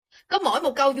Có mỗi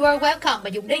một câu you are welcome mà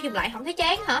dùng đi dùng lại không thấy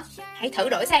chán hả? Hãy thử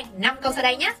đổi sang 5 câu sau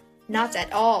đây nhé. Not at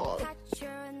all.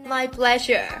 My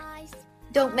pleasure.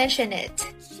 Don't mention it.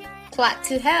 Glad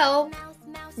to help.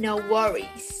 No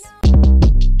worries.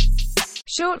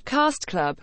 Short Cast Club